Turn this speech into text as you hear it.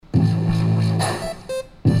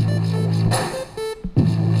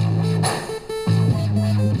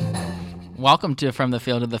Welcome to From the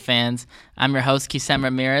Field of the Fans. I'm your host, Kisem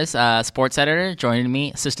Ramirez, sports editor. Joining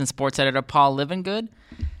me, assistant sports editor Paul Livingood.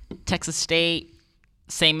 Texas State,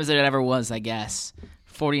 same as it ever was, I guess.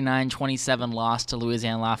 49-27 loss to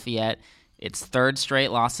Louisiana Lafayette. Its third straight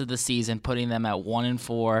loss of the season, putting them at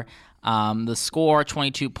 1-4. The score,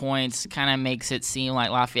 22 points, kind of makes it seem like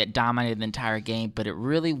Lafayette dominated the entire game, but it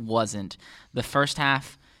really wasn't. The first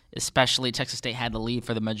half, especially, Texas State had the lead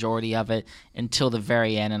for the majority of it until the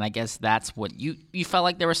very end, and I guess that's what you felt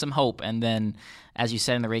like there was some hope. And then, as you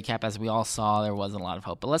said in the recap, as we all saw, there wasn't a lot of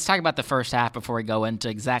hope. But let's talk about the first half before we go into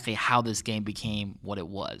exactly how this game became what it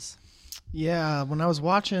was. Yeah, when I was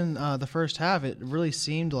watching the first half, it really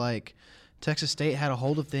seemed like Texas State had a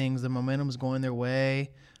hold of things. The momentum was going their way.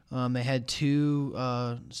 They had two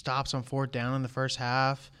stops on fourth down in the first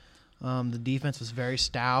half. The defense was very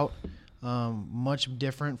stout, much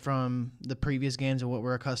different from the previous games and what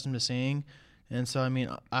we're accustomed to seeing. And so, I mean,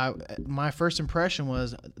 my first impression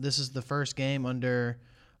was this is the first game under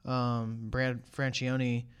Brad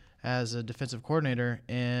Francione as a defensive coordinator,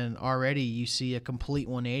 and already you see a complete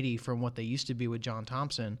 180 from what they used to be with John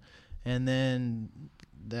Thompson. And then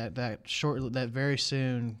that very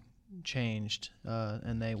soon changed,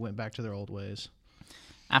 and they went back to their old ways.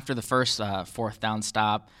 After the first fourth down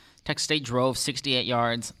stop, Texas State drove 68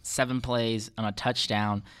 yards, 7 plays, and a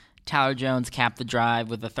touchdown. Tyler Jones capped the drive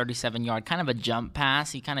with a 37-yard kind of a jump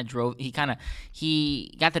pass. He got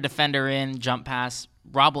the defender in, jump pass.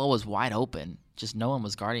 Rob Lowe was wide open. Just no one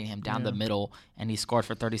was guarding him down the middle, and he scored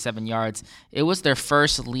for 37 yards. It was their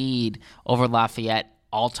first lead over Lafayette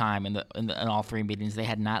all time in all three meetings. They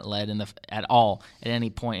had not led at all at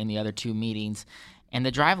any point in the other two meetings. And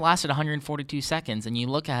the drive lasted 142 seconds. And you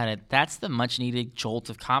look at it, that's the much-needed jolt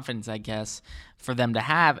of confidence, I guess, for them to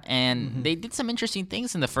have. And they did some interesting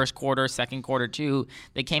things in the first quarter, second quarter, too.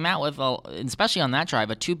 They came out with, especially on that drive,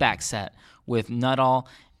 a two-back set with Nuttall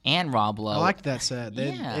and Rob Lowe. I liked that set.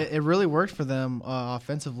 It really worked for them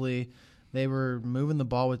offensively. They were moving the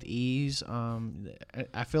ball with ease.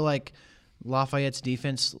 I feel like Lafayette's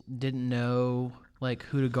defense didn't know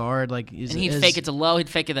who to guard. And he'd fake it to Lowe, he'd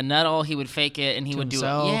fake it to Nuttall, he would fake it, and he would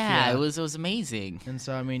himself, do it. Yeah, it was amazing. And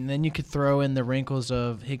so, I mean, then you could throw in the wrinkles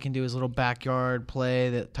of he can do his little backyard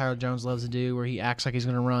play that Tyler Jones loves to do where he acts like he's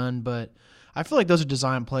going to run. But I feel like those are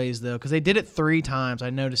design plays, though, because they did it 3 times.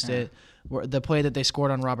 I noticed it. The play that they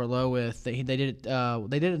scored on Robert Lowe with, they did it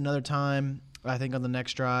another time, I think, on the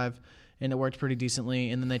next drive, and it worked pretty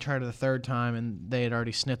decently. And then they tried it the third time, and they had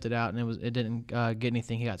already sniffed it out, and it didn't get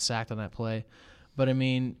anything. He got sacked on that play. But, I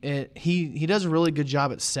mean, he does a really good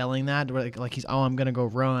job at selling that. Like he's, I'm going to go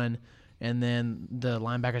run, and then the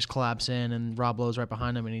linebackers collapse in, and Rob Lowe's right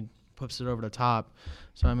behind him, and he puts it over the top.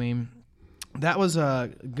 So, I mean, that was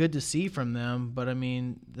good to see from them. But, I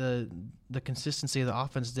mean, the consistency of the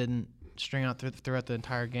offense didn't string out throughout the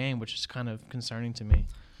entire game, which is kind of concerning to me.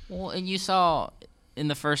 Well, and you saw in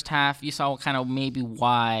the first half, you saw kind of maybe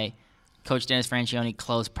why Coach Dennis Francione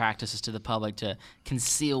closed practices to the public to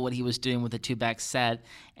conceal what he was doing with the two-back set.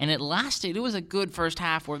 And it lasted. It was a good first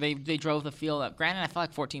half where they drove the field up. Granted, I felt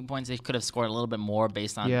like 14 points, they could have scored a little bit more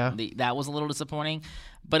based on that was a little disappointing.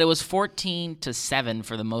 But it was 14-7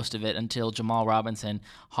 for the most of it until Jamal Robinson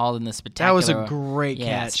hauled in the spectacular. That was a great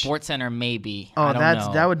catch. SportsCenter maybe. Oh, I don't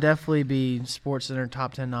know. That would definitely be SportsCenter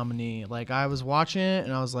top 10 nominee. I was watching it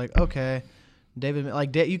and I was like, okay, David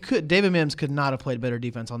Mims could not have played better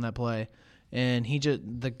defense on that play, and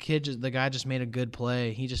the guy just made a good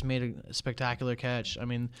play. He just made a spectacular catch. I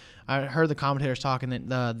mean, I heard the commentators talking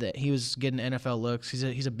that he was getting NFL looks.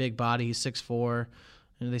 He's a big body. He's 6'4",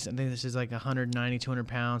 and I think this is 190, 200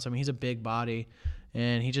 pounds. I mean, he's a big body,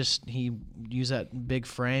 and he used that big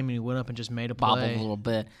frame and he went up and just made a play. Bobbled a little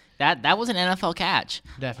bit. That was an NFL catch.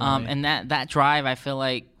 Definitely. And that drive, I feel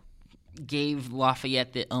like, gave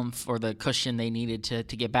Lafayette the oomph or the cushion they needed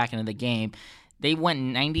to get back into the game. They went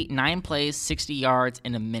 99 plays, 60 yards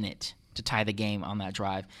in a minute to tie the game on that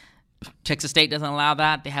drive. Texas State doesn't allow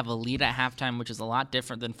that. They have a lead at halftime, which is a lot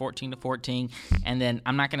different than 14-14. And then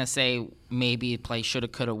I'm not going to say maybe play shoulda,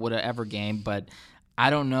 coulda, woulda ever game, but I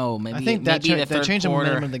don't know. Maybe I think that changed the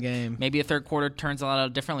momentum of the game. Maybe a third quarter turns a lot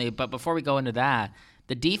out differently. But before we go into that,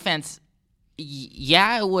 the defense.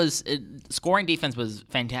 Yeah, scoring defense was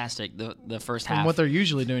fantastic the first half. From what they're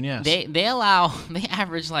usually doing, yes. They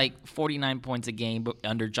average 49 points a game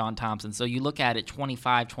under John Thompson. So you look at it,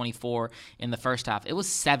 25, 24 in the first half. It was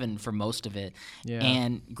 7 for most of it. Yeah.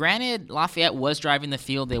 And granted, Lafayette was driving the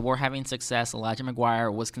field. They were having success. Elijah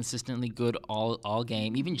McGuire was consistently good all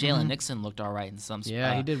game. Even Jalen Nixon looked all right in some spots.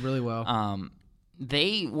 Yeah, he did really well.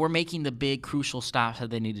 they were making the big crucial stops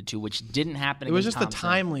that they needed to, which didn't happen. It was just Thompson. the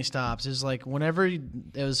timely stops. It's like whenever it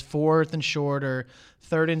was 4th and short or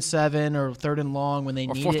 3rd and 7 or 3rd and long when they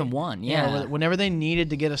needed 4th and 1, yeah. Whenever they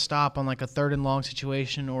needed to get a stop on like a 3rd and long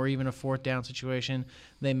situation or even a 4th down situation,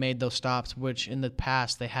 they made those stops, which in the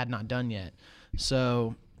past they had not done yet.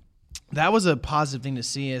 So that was a positive thing to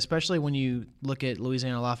see, especially when you look at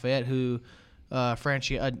Louisiana Lafayette, who Dennis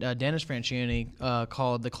Franchione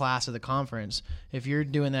called the class of the conference. If you're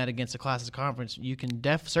doing that against the class of the conference, you can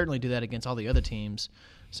certainly do that against all the other teams.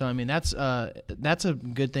 So I mean that's a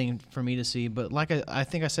good thing for me to see. But like I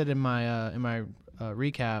think I said in my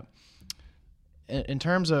recap, in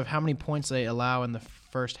terms of how many points they allow in the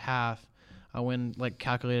first half, I went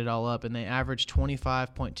calculated it all up, and they averaged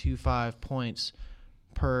 25.25 points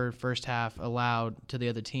per first half allowed to the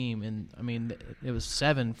other team, and I mean it was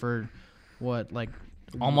 7 for.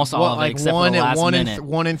 Almost all of it, except for the last minute.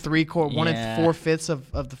 1 and 4/5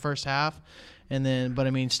 of the first half, and then but I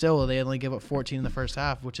mean still they only give up 14 in the first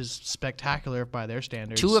half, which is spectacular by their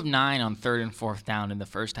standards. 2 of 9 on 3rd and 4th down in the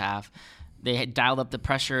first half. They had dialed up the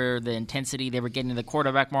pressure, the intensity. They were getting to the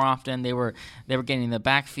quarterback more often. They were getting in the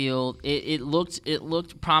backfield. It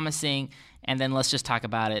looked promising. And then let's just talk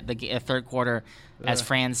about it. The third quarter, as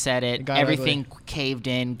Fran said everything caved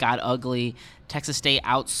in, got ugly. Texas State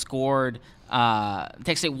was outscored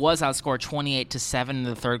 28-7 in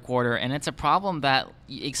the third quarter, and it's a problem that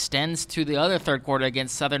extends to the other third quarter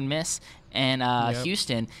against Southern Miss and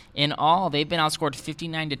Houston. In all, they've been outscored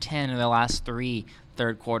 59-10 in the last 3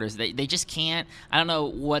 third quarters. They just can't. I don't know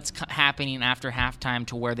what's happening after halftime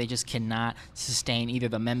to where they just cannot sustain either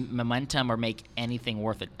the momentum or make anything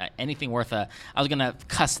worth it. I was gonna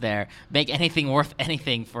cuss there. Make anything worth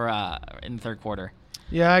anything for in the third quarter.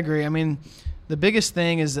 Yeah, I agree. I mean, the biggest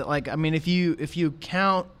thing is that if you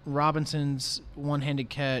count Robinson's one-handed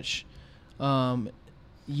catch,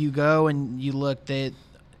 you go and you look that.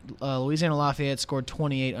 Louisiana Lafayette scored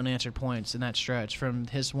 28 unanswered points in that stretch from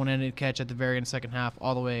his one-handed catch at the very end of the second half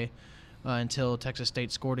all the way until Texas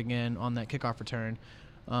State scored again on that kickoff return,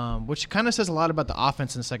 which kind of says a lot about the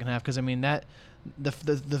offense in the second half because, I mean, that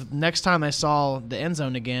the next time I saw the end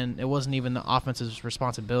zone again, it wasn't even the offense's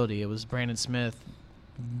responsibility. It was Brandon Smith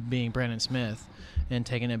being Brandon Smith and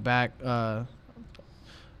taking it back for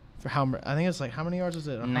how many yards was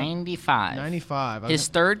it? 95. 95. His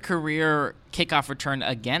third career kickoff return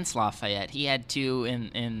against Lafayette. He had 2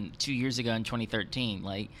 in 2 years ago in 2013.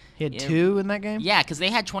 He had 2 in that game? Yeah, because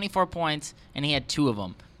they had 24 points, and he had 2 of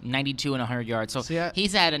them, 92 and 100 yards. So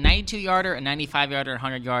he's had a 92-yarder, a 95-yarder, a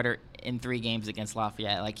 100-yarder in 3 games against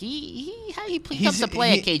Lafayette. He comes to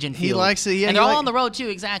play at Cajun Field. He likes it. Yeah, and they're all on the road, too,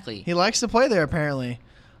 exactly. He likes to play there, apparently.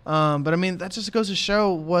 But, I mean, that just goes to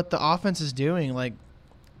show what the offense is doing.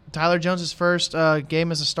 Tyler Jones' first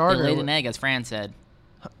game as a starter. They laid an egg, as Fran said.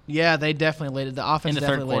 Yeah, they definitely laid it. The offense in the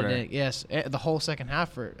definitely third quarter. laid it. Yes, the whole second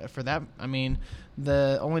half for that. I mean,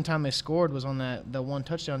 the only time they scored was on the one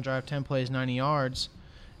touchdown drive, 10 plays, 90 yards,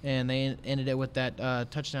 and they ended it with that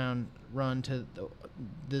touchdown run to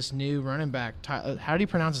this new running back. How do you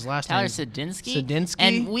pronounce his last name? Tyler Sadinsky.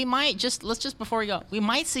 And we might before we go, we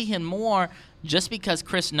might see him more just because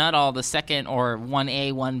Chris Nuttall, the second or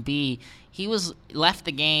 1A, 1B, he left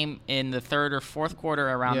the game in the third or fourth quarter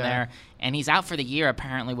around there, and he's out for the year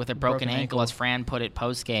apparently with a broken ankle, as Fran put it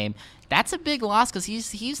post game. That's a big loss because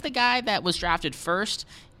he's the guy that was drafted first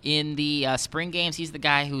in the spring games. He's the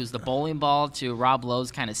guy who's the bowling ball to Rob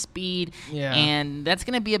Lowe's kind of speed, and that's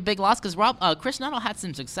going to be a big loss because Chris Nuttall had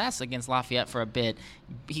some success against Lafayette for a bit.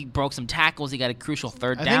 He broke some tackles. He got a crucial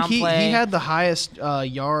third down play. He had the highest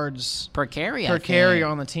yards per carry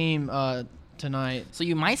on the team tonight. So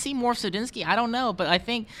you might see more Sadinsky. I don't know, but I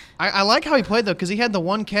think I like how he played though because he had the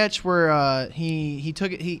one catch where he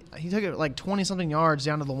took it like 20 something yards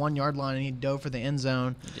down to the 1 yard line and he dove for the end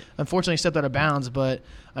zone. Unfortunately, he stepped out of bounds, but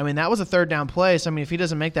I mean that was a third down play. So I mean if he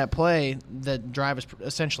doesn't make that play, the drive is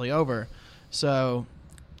essentially over. So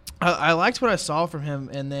I liked what I saw from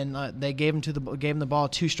him, and then they gave him the ball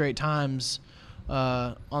 2 straight times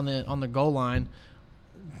on the goal line.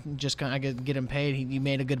 Just kind of get him paid. He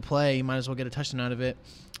made a good play. He might as well get a touchdown out of it.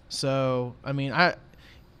 So I mean,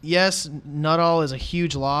 yes, Nuttall is a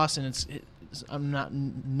huge loss, and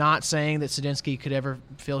I'm not saying that Sadinsky could ever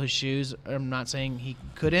fill his shoes. I'm not saying he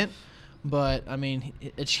couldn't, but I mean,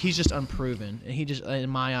 he's just unproven. And he just, in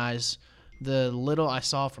my eyes, the little I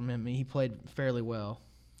saw from him, he played fairly well.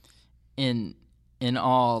 In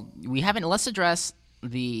all, we haven't. Let's address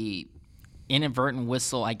the inadvertent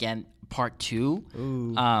whistle again. Part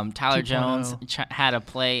 2. Tyler Jones had a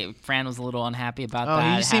play. Fran was a little unhappy about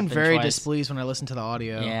that. He seemed very displeased when I listened to the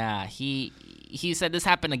audio. Yeah, he said this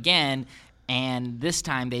happened again, And this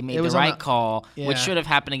time they made It the was on right the- call, Yeah. which should have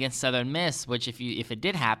happened against Southern Miss. Which, if it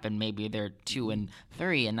did happen, maybe they're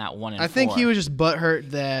 2-3 and not 1-4. I think he was just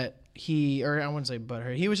butthurt that I wouldn't say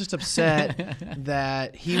butthurt. He was just upset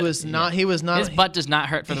that he was not. He was not. His butt does not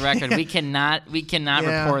hurt for the record. We cannot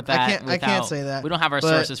Yeah, report that. I can't say that. We don't have our But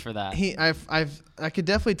sources for that. I could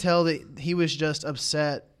definitely tell that he was just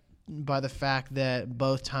upset by the fact that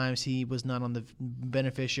both times he was not on the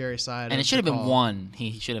beneficiary side. And it of should have the been call. one.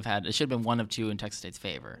 He should have had. It should have been 1 of 2 in Texas State's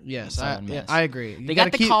favor. Yes, Southern Miss. I agree. You They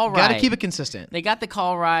got gotta the call Got to right. keep it consistent. They got the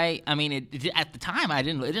call right. I mean, at the time, it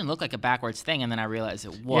didn't look like a backwards thing, and then I realized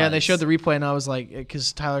it was. Yeah, they showed the replay, and I was like,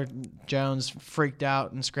 because Tyler Jones freaked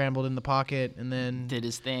out and scrambled in the pocket, and then did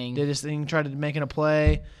his thing. tried to make a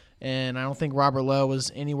play, and I don't think Robert Lowe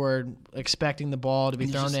was anywhere expecting the ball to be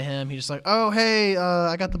thrown to him. He just like, oh hey,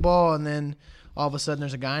 I got the ball, and then all of a sudden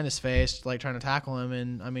there's a guy in his face like trying to tackle him,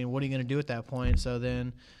 and I mean, what are you going to do at that point? So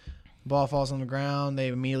then ball falls on the ground, they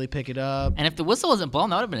immediately pick it up. And if the whistle wasn't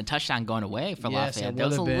blown, that would have been a touchdown going away for Yes, Lafayette. it That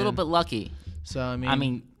was a would have little been. bit lucky. So I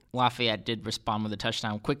mean, Lafayette did respond with a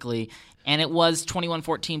touchdown quickly, and it was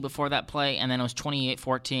 21-14 before that play, and then it was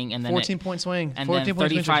 28-14, and then 14-point swing, and 14 then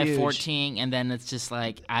point swing was huge. 35-14, and then it's just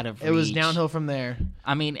like out of reach. It was downhill from there.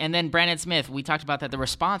 I mean, and then Brandon Smith, we talked about that. The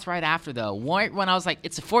response right after, though, when I was like,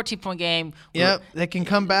 it's a 14-point game. Yep, they can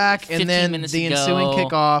come back, 15 and then minutes the to ensuing go.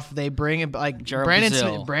 kickoff, they bring it like Jared Brandon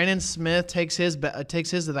Brazil. Smith. Brandon Smith takes his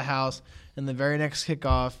to the house, and the very next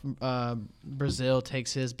kickoff, Brazil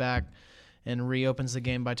takes his back and reopens the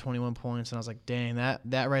game by 21 points. And I was like, dang,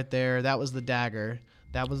 that right there, that was the dagger.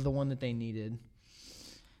 That was the one that they needed.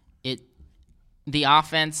 The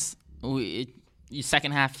offense,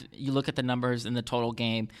 second half, you look at the numbers in the total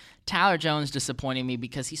game. Tyler Jones disappointed me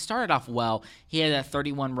because he started off well. He had a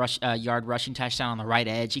 31-yard rushing touchdown on the right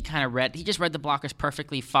edge. He just read the blockers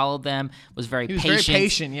perfectly, followed them, was very patient. He was very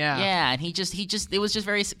patient, yeah. Yeah, and it was just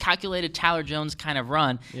very calculated Tyler Jones kind of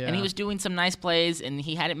run. Yeah. And he was doing some nice plays, and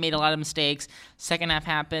he hadn't made a lot of mistakes. Second half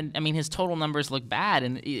happened. I mean, his total numbers look bad,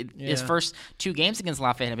 and his first 2 games against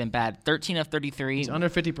Lafayette have been bad. 13 of 33. He's under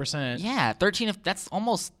 50%. Yeah, 13 of that's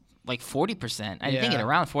almost like 40%. I think it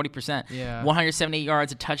around 40%. Yeah. 178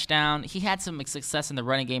 yards, a touchdown. He had some success in the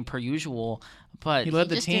running game per usual, but He led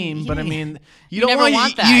the just team, didn't- but I mean, you never don't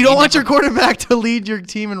want that. You You don't want never- your quarterback to lead your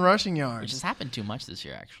team in rushing Which yards. has happened too much this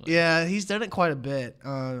year, actually. Yeah, he's done it quite a bit.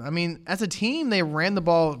 I mean, as a team, they ran the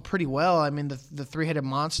ball pretty well. I mean, the three-headed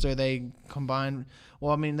monster, they combined.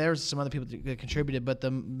 Well, I mean, there's some other people that contributed, but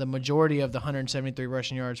the majority of the 173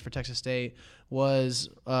 rushing yards for Texas State was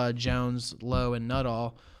Jones, Lowe, and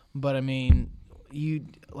Nuttall. But I mean, I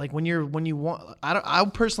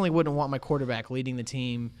personally wouldn't want my quarterback leading the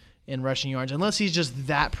team in rushing yards unless he's just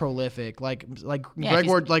that prolific, like Greg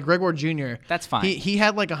Ward Jr. That's fine. He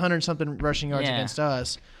had like 100-something rushing yards Yeah. against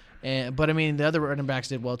us. But I mean, the other running backs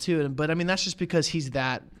did well too. But I mean, that's just because he's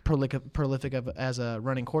that prolific as a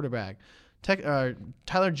running quarterback.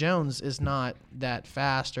 Tyler Jones is not that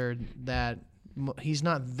fast or that. He's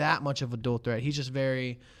not that much of a dual threat. He's just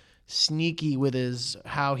very sneaky with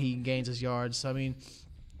how he gains his yards. So I mean,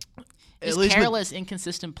 Just at least careless,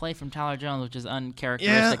 inconsistent play from Tyler Jones, which is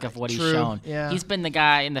uncharacteristic of what he's true. shown. Yeah. He's been the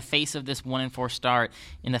guy in the face of this 1-4 start,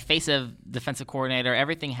 in the face of defensive coordinator,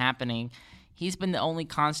 everything happening. He's been the only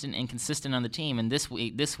constant and consistent on the team, and this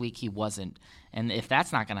week he wasn't. And if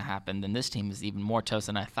that's not going to happen, then this team is even more toast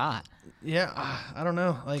than I thought. Yeah, I don't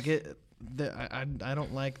know. Like I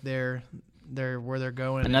don't like their where they're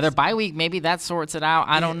going. Another bye week, maybe that sorts it out.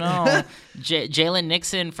 I don't know. Jalen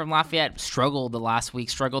Nixon from Lafayette struggled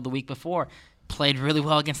the week before. Played really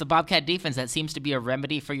well against the Bobcat defense. That seems to be a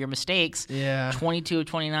remedy for your mistakes. Yeah. 22 of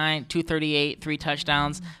 29, 238, 3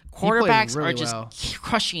 touchdowns. played Quarterbacks really are just well.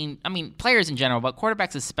 crushing. I mean, players in general, but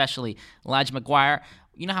quarterbacks especially. Elijah McGuire.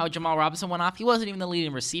 You know how Jamal Robinson went off? He wasn't even the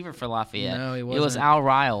leading receiver for Lafayette. No, he It was wasn't. Al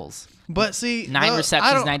Riles. But see, 9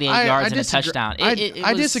 receptions, 98 yards, and a touchdown.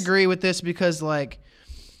 I disagree with this because like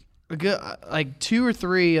 2 or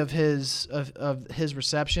 3 of his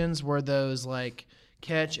receptions were those like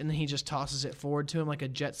catch and then he just tosses it forward to him like a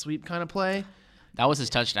jet sweep kind of play, That was his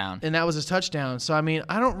touchdown. and that was his touchdown. So I mean,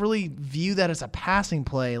 I don't really view that as a passing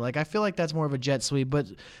play. Like I feel like that's more of a jet sweep. But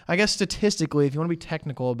I guess statistically, if you want to be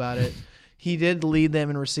technical about it, he did lead them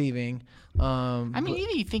in receiving. I mean,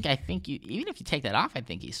 even if you take that off, I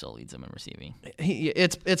think he still leads them in receiving.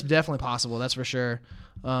 It's definitely possible. That's for sure.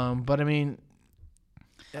 But I mean,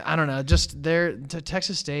 I don't know. Just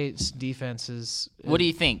Texas State's defense is. What do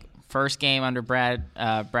you think? First game under Brad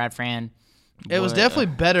Fran. It was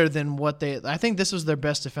definitely better than what they. I think this was their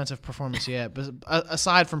best defensive performance yet, but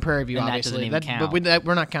aside from Prairie View, And that obviously. doesn't even count. But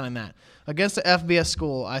we're not counting that against the FBS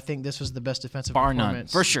school. I think this was the best defensive Bar none,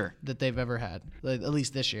 performance for sure, that they've ever had, at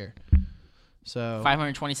least this year. So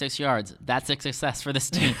 526 yards. That's a success for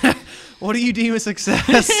this team. what do you deem a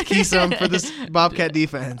success, Keesum, for this Bobcat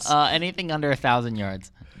defense? Anything under 1,000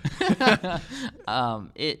 yards.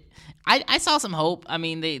 I saw some hope. I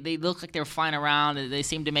mean, they looked like they were flying around. They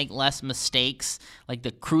seemed to make less mistakes, like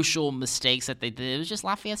the crucial mistakes that they did. It was just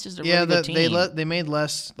Lafayette's just a really good team. They made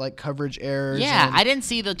less like coverage errors. Yeah, I didn't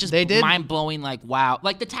see the just mind blowing like wow,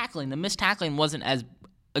 like the tackling, the missed tackling wasn't as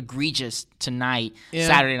egregious tonight,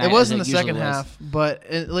 Saturday night. It was in the second half, but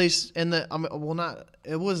at least in the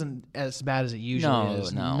it wasn't as bad as it usually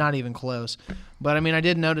is. No, not even close. But I mean, I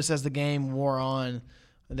did notice as the game wore on,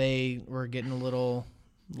 they were getting a little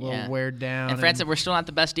wear down. And Fred said we're still not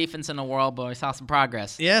the best defense in the world, but we saw some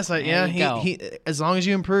progress. Yes, he as long as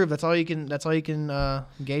you improve, that's all you can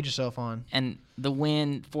gauge yourself on. And the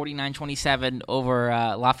win 49-27 over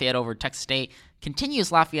Lafayette over Texas State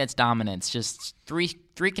continues Lafayette's dominance. Just three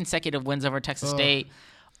consecutive wins over Texas State,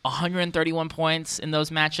 131 points in those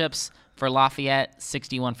matchups for Lafayette,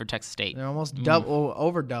 61 for Texas State. They're almost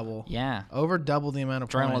over double. Yeah. Over double the amount of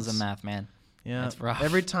points. Journalism math, man. Yeah, that's rough.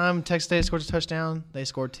 Every time Texas State scores a touchdown, they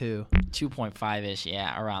score 2. 2.5-ish,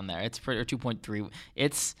 yeah, around there. It's or 2.3.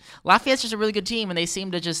 It's Lafayette's just a really good team, and they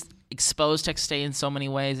seem to just expose Texas State in so many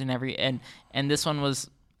ways. And this one was,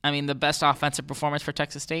 I mean, the best offensive performance for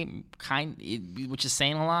Texas State, which is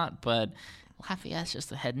saying a lot. But Lafayette's just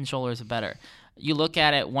the head and shoulders better. You look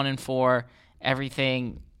at it, 1-4,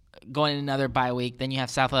 everything going another bye week. Then you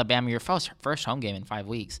have South Alabama, your first home game in 5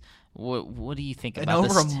 weeks. What do you think about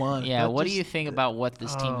this? Over a month. Yeah, what do you think about what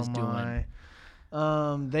this team is doing?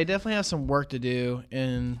 They definitely have some work to do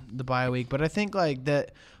in the bye week, but I think like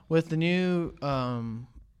that with the new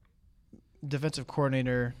defensive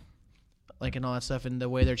coordinator, like and all that stuff, and the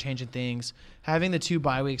way they're changing things, having the 2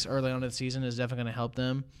 bye weeks early on in the season is definitely going to help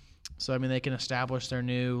them. So I mean, they can establish their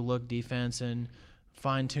new look defense and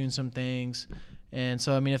fine tune some things. And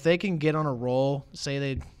so I mean, if they can get on a roll, say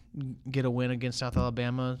they get a win against South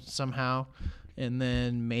Alabama somehow, and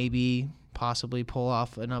then maybe possibly pull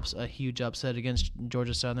off a huge upset against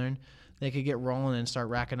Georgia Southern, they could get rolling and start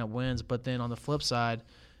racking up wins. But then on the flip side,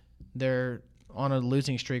 they're on a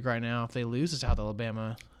losing streak right now. If they lose to South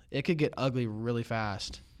Alabama, it could get ugly really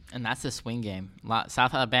fast. And that's the swing game.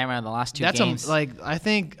 South Alabama, the last 2 games. I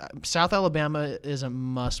think South Alabama is a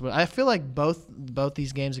must win. I feel like both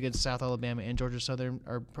these games against South Alabama and Georgia Southern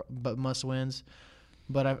are must wins.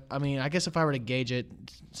 But I mean, I guess if I were to gauge it,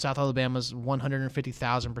 South Alabama's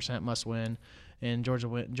 150,000% must win, and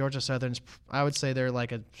Georgia Southern's, I would say they're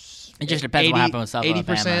like it just depends what happens with South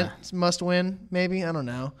Alabama. 80% must win, maybe, I don't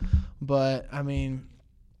know. But I mean,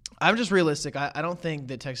 I'm just realistic. I don't think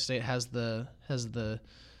that Texas State has the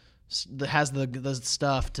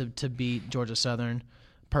stuff to beat Georgia Southern.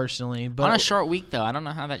 Personally, but on a short week though, I don't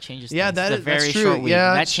know how that changes. Yeah, that's very true. Short week.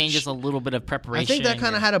 Yeah, that changes a little bit of preparation. I think that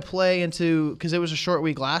kind of had a play into because it was a short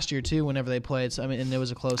week last year too. Whenever they played, so, I mean, and there was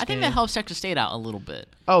a close. I think that helps Texas State out a little bit.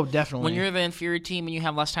 Oh, definitely. When you're the inferior team and you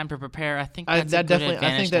have less time to prepare, I think that's that a good definitely.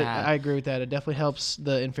 advantage I think to that have. I agree with that. It definitely helps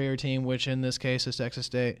the inferior team, which in this case is Texas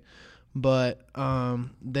State. But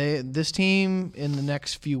this team in the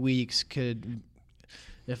next few weeks could,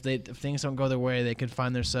 if things don't go their way, they could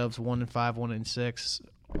find themselves 1-5, 1-6.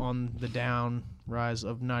 On the down rise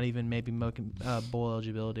of not even maybe bowl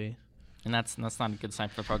eligibility, and that's not a good sign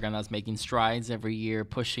for a program that's making strides every year,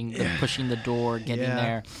 pushing the door, getting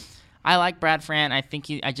there. I like Brad Fran. I think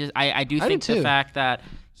I do think the fact that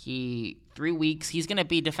 3 weeks he's going to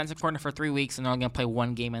be defensive coordinator for 3 weeks, and they're only going to play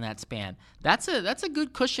 1 game in that span. That's a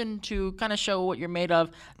good cushion to kind of show what you're made of.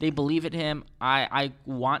 They believe in him. I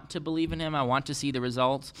want to believe in him. I want to see the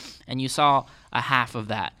results, and you saw a half of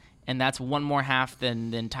that. And that's one more half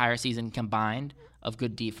than the entire season combined of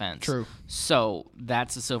good defense. True. So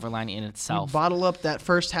that's a silver lining in itself. You bottle up that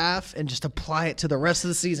first half and just apply it to the rest of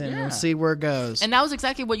the season, and we'll see where it goes. And that was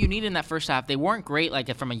exactly what you needed in that first half. They weren't great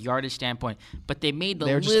like from a yardage standpoint, but they made the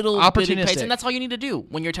little bitty plays, and that's all you need to do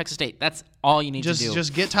when you're Texas State. That's all you need to do.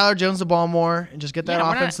 Just get Tyler Jones the ball more, and just get that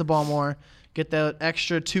offense the ball more. Get that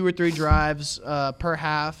extra 2 or 3 drives per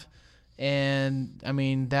half. And I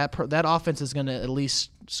mean that offense is going to at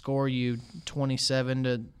least score you 27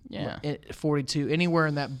 to 42, anywhere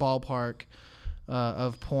in that ballpark.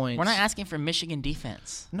 of points. We're not asking for Michigan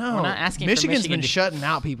defense. No, we're not asking Michigan's for been shutting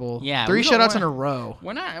out people. Yeah, 3 shutouts in a row.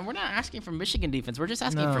 We're not asking for Michigan defense. We're just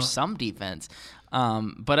asking No. for some defense.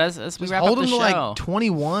 But as we Just wrap hold up the them to show, like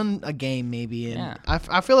 21 a game maybe. And Yeah.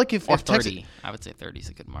 I feel like if or if Texas, 30, I would say 30 is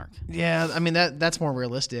a good mark. yeah, I mean that's more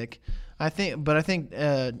realistic. I think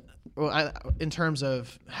in terms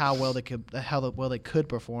of how well they could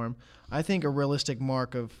perform, I think a realistic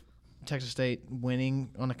mark of Texas State winning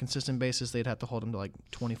on a consistent basis, they'd have to hold them to like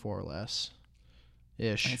 24 or less,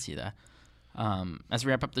 ish. I can see that. As we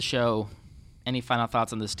wrap up the show, any final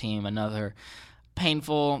thoughts on this team? Another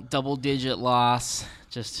painful double-digit loss.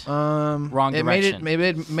 Just wrong direction.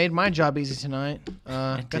 It made my job easy tonight.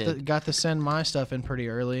 did. Got to send my stuff in pretty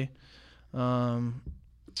early.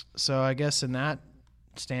 So I guess in that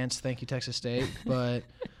stance, thank you Texas State. But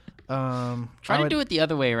Try to do it the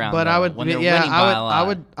other way around. But though, I would, when they're winning by a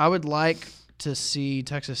lot. I would like to see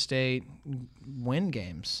Texas State win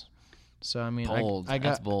games. So I mean, Bold.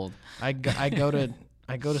 That's bold. I go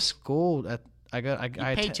to school at. I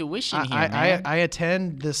pay tuition here, man. man. I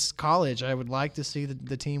attend this college. I would like to see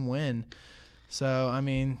the team win. So I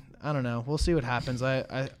mean, I don't know. We'll see what happens.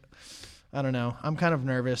 I don't know. I'm kind of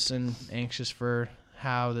nervous and anxious for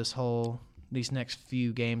how these next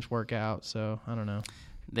few games work out. So I don't know.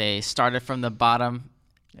 They started from the bottom,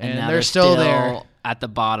 and now they're still there at the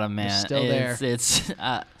bottom, man. They're still there. It's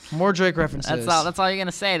more Drake references. That's all you're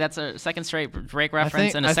gonna say. That's a second straight Drake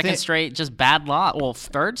reference and a second straight just bad loss. Well,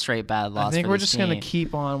 third straight bad loss. I think for we're this just team. gonna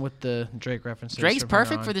keep on with the Drake references. Drake's from here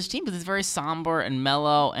perfect on. for this team because he's very somber and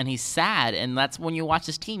mellow, and he's sad. And that's when you watch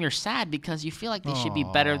this team, you're sad because you feel like they should be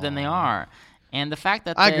better than they are. And the fact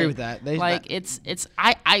that I agree with that. We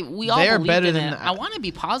all They are believe better in than it. I want to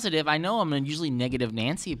be positive. I know I'm usually negative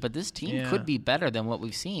Nancy, but this team could be better than what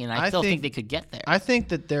we've seen. I still think they could get there. I think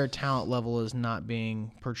that their talent level is not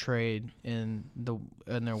being portrayed in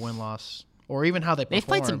their win-loss or even how they perform. They've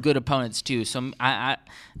played some good opponents too. So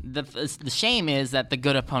the shame is that the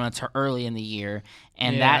good opponents are early in the year,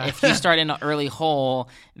 and that if you start in an early hole,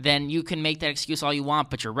 then you can make that excuse all you want,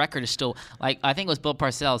 but your record is still like I think it was Bill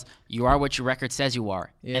Parcells. You are what your record says you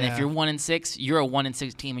are, and if you're 1-6, you're a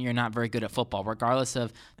 1-6 team, and you're not very good at football, regardless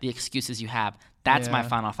of the excuses you have. That's my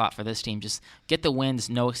final thought for this team. Just get the wins,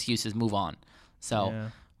 no excuses, move on. So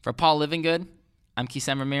for Paul Livingood, I'm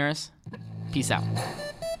Keysem Ramirez. Peace out.